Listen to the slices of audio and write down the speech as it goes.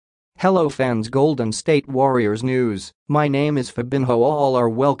Hello fans, Golden State Warriors news. My name is Fabinho. All are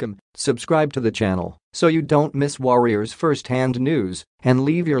welcome. Subscribe to the channel so you don't miss Warriors first-hand news and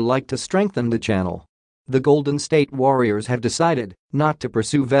leave your like to strengthen the channel. The Golden State Warriors have decided not to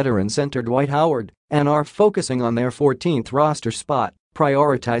pursue veteran center Dwight Howard and are focusing on their 14th roster spot,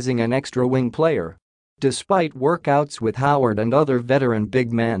 prioritizing an extra wing player. Despite workouts with Howard and other veteran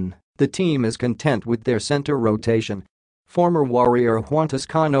big men, the team is content with their center rotation. Former Warrior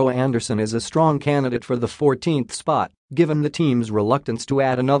Toscano-Anderson is a strong candidate for the 14th spot, given the team's reluctance to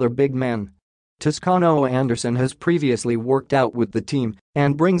add another big man. Toscano-Anderson has previously worked out with the team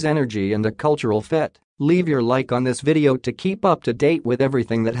and brings energy and a cultural fit. Leave your like on this video to keep up to date with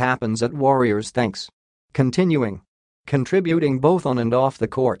everything that happens at Warriors. Thanks. Continuing. Contributing both on and off the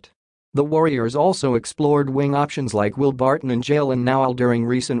court. The Warriors also explored wing options like Will Barton and Jalen Nowell during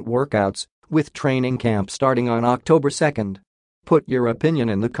recent workouts, with training camp starting on October 2nd. Put your opinion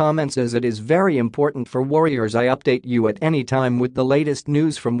in the comments as it is very important for Warriors. I update you at any time with the latest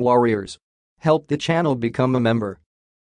news from Warriors. Help the channel become a member